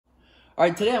All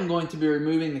right, today I'm going to be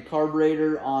removing the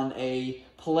carburetor on a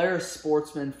Polaris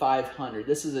Sportsman 500.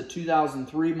 This is a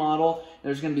 2003 model.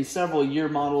 There's going to be several year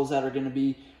models that are going to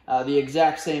be the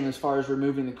exact same as far as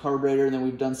removing the carburetor, and then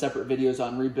we've done separate videos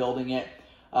on rebuilding it,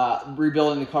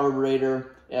 rebuilding the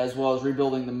carburetor, as well as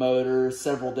rebuilding the motor,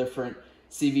 several different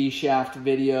CV shaft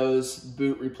videos,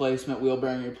 boot replacement, wheel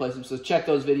bearing replacement. So check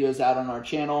those videos out on our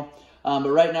channel. But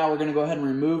right now we're going to go ahead and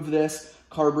remove this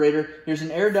carburetor. Here's an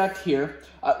air duct here.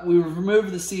 We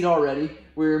removed the seat already.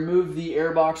 We removed the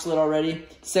airbox lid already.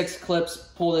 6 clips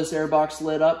pull this airbox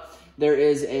lid up. There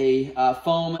is a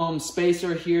foam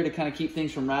spacer here to kind of keep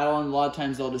things from rattling. A lot of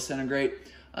times they'll disintegrate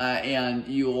and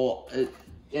you will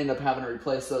end up having to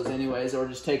replace those anyways, or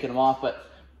just taking them off. But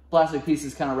plastic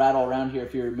pieces kind of rattle around here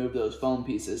if you remove those foam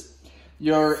pieces.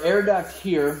 Your air duct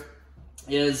here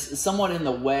is somewhat in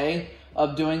the way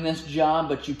of doing this job,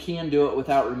 but you can do it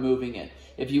without removing it.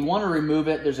 If you want to remove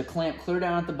it, there's a clamp clear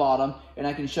down at the bottom, and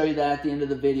I can show you that at the end of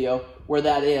the video where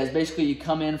that is. Basically, you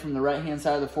come in from the right-hand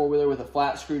side of the four-wheeler with a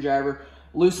flat screwdriver,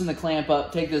 loosen the clamp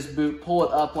up, take this boot, pull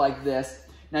it up like this.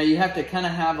 Now, you have to kind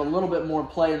of have a little bit more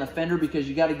play in the fender because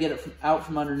you got to get it out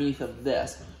from underneath of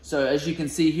this. So, as you can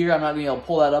see here, I'm not going to be able to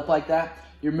pull that up like that.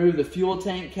 You remove the fuel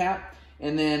tank cap,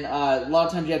 and then a lot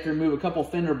of times you have to remove a couple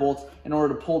fender bolts in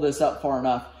order to pull this up far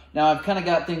enough. Now I've kind of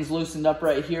got things loosened up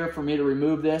right here for me to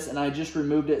remove this, and I just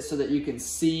removed it so that you can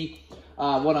see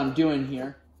what I'm doing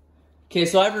here. Okay,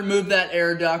 so I've removed that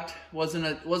air duct. Wasn't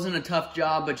a tough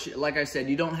job, but like I said,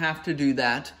 you don't have to do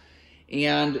that.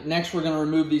 And next we're going to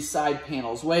remove these side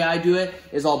panels. The way I do it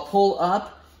is I'll pull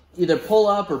up, either pull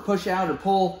up or push out or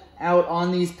pull out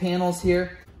on these panels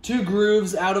here. 2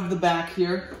 grooves out of the back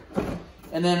here,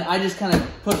 and then I just kind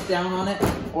of push down on it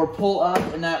or pull up,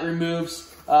 and that removes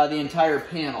the entire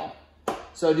panel.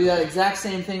 So do that exact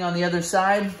same thing on the other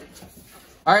side.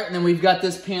 All right, and then we've got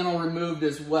this panel removed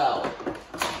as well.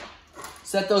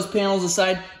 Set those panels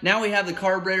aside. Now we have the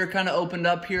carburetor kind of opened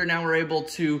up here. Now we're able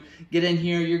to get in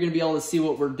here. You're going to be able to see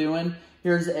what we're doing.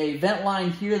 Here's a vent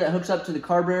line here that hooks up to the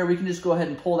carburetor. We can just go ahead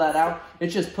and pull that out.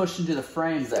 It's just pushed into the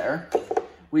frames there.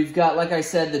 We've got, like I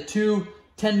said, the 2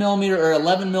 10mm or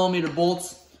 11mm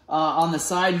bolts on the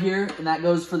side here, and that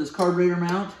goes for this carburetor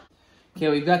mount. Okay,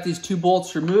 we've got these 2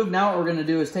 bolts removed. Now what we're going to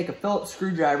do is take a Phillips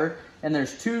screwdriver, and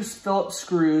there's 2 Phillips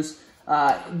screws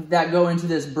that go into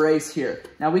this brace here.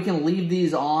 Now we can leave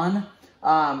these on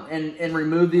and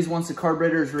remove these once the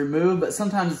carburetor is removed, but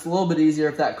sometimes it's a little bit easier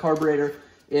if that carburetor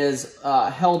is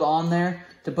held on there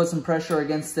to put some pressure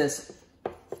against this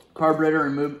carburetor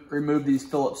and remove these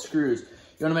Phillips screws.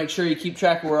 You want to make sure you keep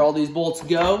track of where all these bolts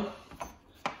go.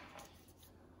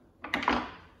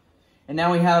 And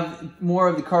now we have more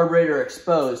of the carburetor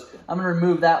exposed. I'm going to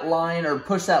remove that line or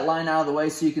push that line out of the way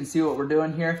so you can see what we're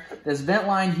doing here. This vent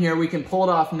line here, we can pull it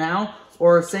off now,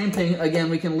 or same thing, again,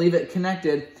 we can leave it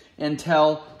connected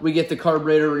until we get the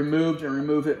carburetor removed and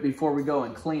remove it before we go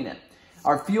and clean it.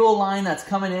 Our fuel line that's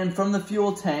coming in from the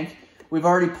fuel tank, we've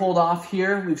already pulled off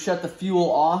here. We've shut the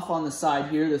fuel off on the side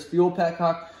here, this fuel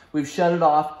petcock, we've shut it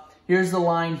off. Here's the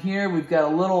line here. We've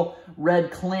got a little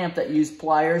red clamp that used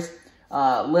pliers.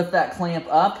 Lift that clamp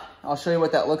up. I'll show you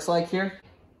what that looks like here.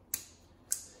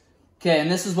 Okay,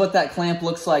 and this is what that clamp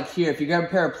looks like here. If you grab a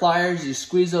pair of pliers, you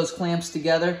squeeze those clamps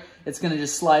together, it's going to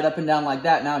just slide up and down like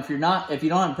that. Now, if you don't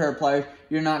have a pair of pliers,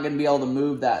 you're not going to be able to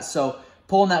move that. So,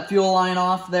 pulling that fuel line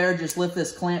off there, just lift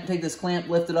this clamp, take this clamp,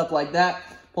 lift it up like that,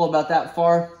 pull about that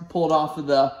far, pull it off of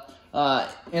the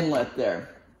inlet there.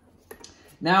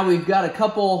 Now, we've got a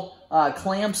couple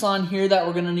clamps on here that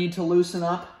we're going to need to loosen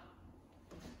up.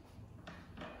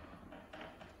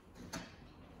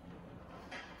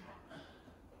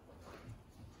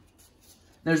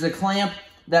 There's a clamp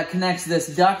that connects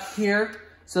this duct here.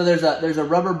 So there's a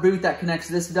rubber boot that connects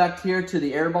this duct here to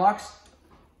the airbox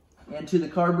and to the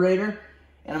carburetor.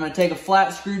 And I'm going to take a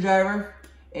flat screwdriver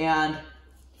and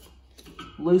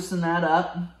loosen that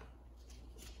up.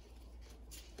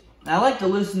 Now, I like to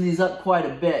loosen these up quite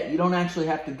a bit. You don't actually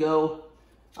have to go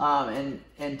and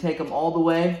take them all the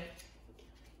way.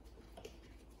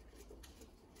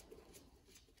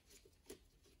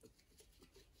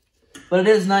 But it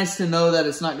is nice to know that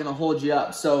it's not going to hold you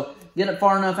up. So get it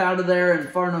far enough out of there and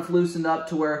far enough loosened up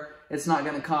to where it's not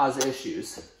going to cause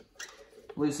issues.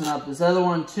 Loosen up this other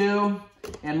one too.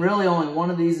 And really only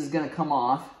one of these is going to come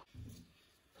off.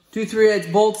 2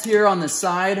 3/8 bolts here on the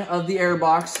side of the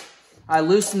airbox. I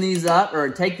loosen these up, or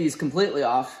take these completely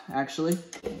off actually.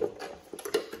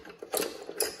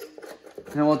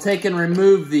 And we'll take and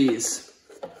remove these.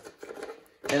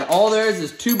 And all there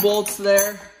is 2 bolts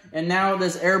there. And now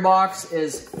this air box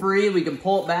is free. We can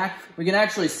pull it back. We can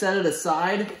actually set it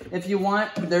aside if you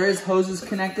want. There is hoses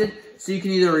connected, so you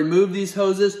can either remove these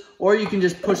hoses or you can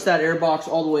just push that air box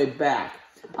all the way back.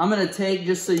 I'm gonna take,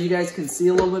 just so you guys can see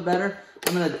a little bit better,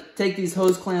 I'm gonna take these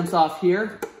hose clamps off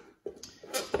here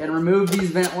and remove these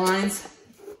vent lines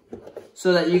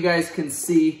so that you guys can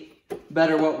see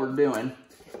better what we're doing.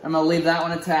 I'm gonna leave that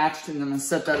one attached and I'm gonna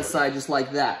set that aside just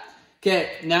like that.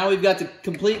 Okay, now we've got the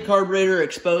complete carburetor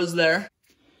exposed there.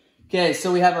 Okay,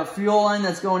 so we have our fuel line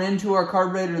that's going into our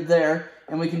carburetor there,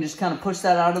 and we can just kind of push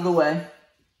that out of the way.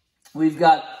 We've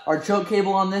got our choke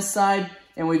cable on this side,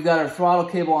 and we've got our throttle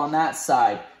cable on that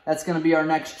side. That's gonna be our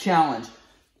next challenge.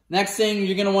 Next thing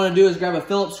you're gonna wanna do is grab a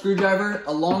Phillips screwdriver.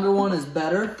 A longer one is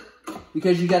better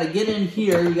because you gotta get in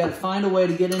here, you gotta find a way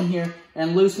to get in here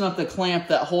and loosen up the clamp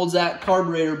that holds that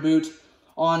carburetor boot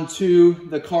onto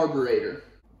the carburetor.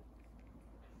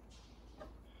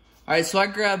 All right, so I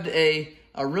grabbed a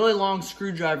really long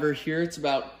screwdriver here. It's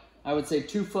about, I would say,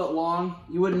 2 foot long.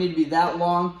 You wouldn't need to be that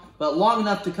long, but long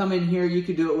enough to come in here. You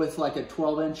could do it with like a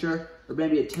 12-incher or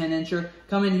maybe a 10-incher.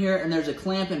 Come in here and there's a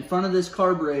clamp in front of this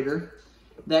carburetor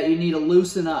that you need to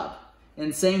loosen up.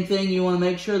 And same thing, you want to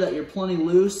make sure that you're plenty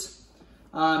loose.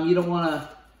 You don't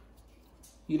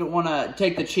want to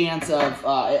take the chance of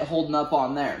it holding up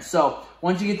on there. So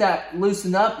once you get that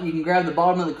loosened up, you can grab the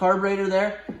bottom of the carburetor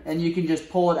there and you can just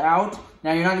pull it out.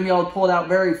 Now you're not going to be able to pull it out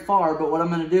very far, but what I'm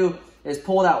going to do is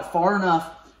pull it out far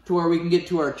enough to where we can get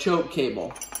to our choke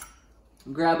cable.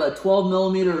 Grab a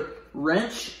 12mm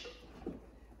wrench.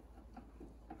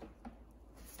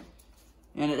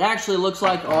 And it actually looks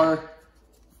like our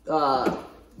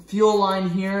fuel line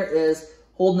here is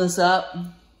holding us up.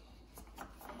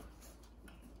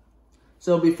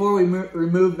 So before we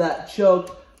remove that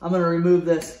choke, I'm going to remove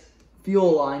this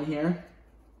fuel line here.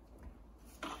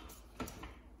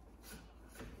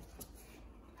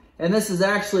 And this is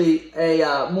actually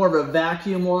a more of a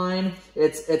vacuum line.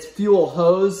 It's fuel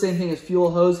hose, same thing as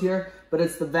fuel hose here, but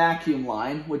it's the vacuum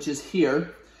line, which is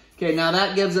here. Okay, now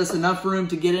that gives us enough room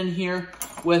to get in here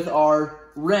with our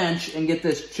wrench and get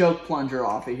this choke plunger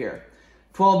off of here.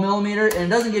 12mm, and it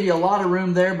doesn't give you a lot of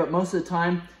room there, but most of the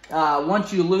time,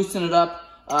 once you loosen it up,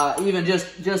 even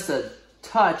just a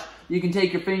touch, you can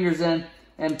take your fingers in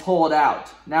and pull it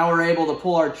out. Now we're able to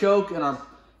pull our choke and our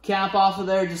cap off of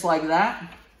there just like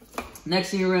that.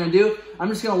 Next thing you're going to do, I'm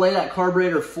just going to lay that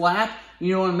carburetor flat.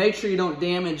 You want to make sure you don't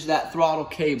damage that throttle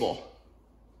cable.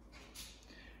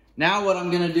 Now what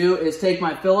I'm going to do is take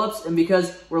my Phillips, and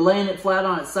because we're laying it flat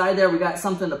on its side there, we got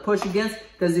something to push against,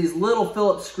 because these little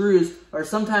Phillips screws are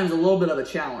sometimes a little bit of a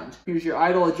challenge. Here's your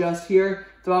idle adjust here,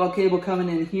 throttle cable coming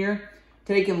in here.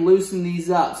 Take and loosen these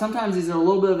up. Sometimes these are a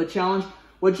little bit of a challenge.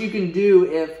 What you can do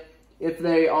if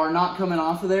they are not coming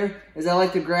off of there is I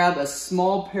like to grab a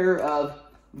small pair of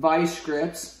vice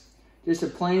grips, just a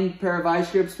plain pair of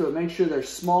vice grips, but make sure they're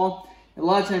small. A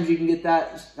lot of times you can get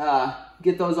that,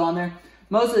 get those on there.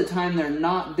 Most of the time they're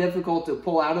not difficult to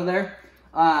pull out of there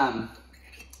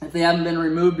if they haven't been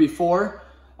removed before.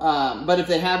 But if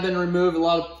they have been removed, a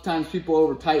lot of times people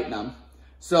over tighten them.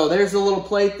 So there's a little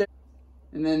plate there,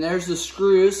 and then there's the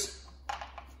screws.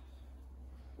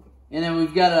 And then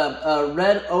we've got a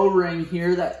red O-ring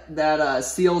here that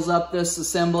seals up this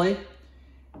assembly.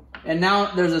 And now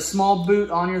there's a small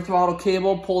boot on your throttle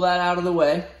cable. Pull that out of the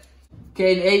way.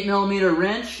 Okay, an 8mm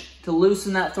wrench to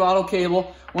loosen that throttle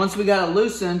cable. Once we got it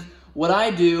loosened, what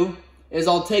I do is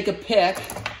I'll take a pick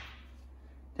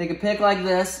like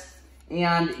this,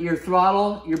 and your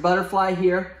throttle, your butterfly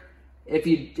here, if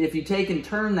you take and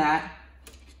turn that,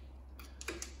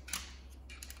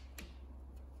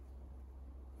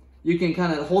 you can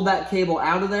kind of hold that cable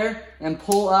out of there and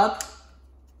pull up,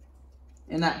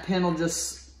 and that pin will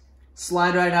just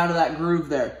slide right out of that groove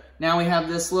there. Now we have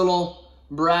this little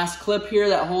brass clip here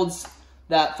that holds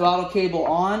that throttle cable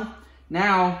on.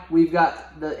 Now we've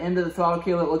got the end of the throttle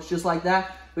cable that looks just like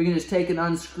that. We can just take and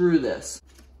unscrew this.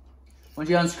 Once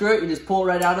you unscrew it, you just pull it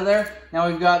right out of there. Now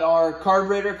we've got our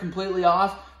carburetor completely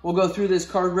off. We'll go through this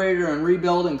carburetor and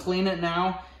rebuild and clean it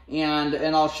now, and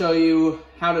I'll show you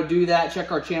how to do that.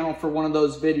 Check our channel for one of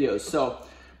those videos. So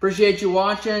appreciate you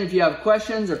watching. If you have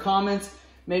questions or comments,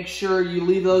 make sure you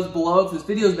leave those below. If this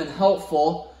video has been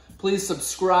helpful, please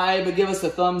subscribe, give us a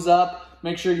thumbs up.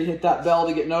 Make sure you hit that bell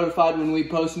to get notified when we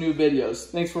post new videos.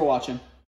 Thanks for watching.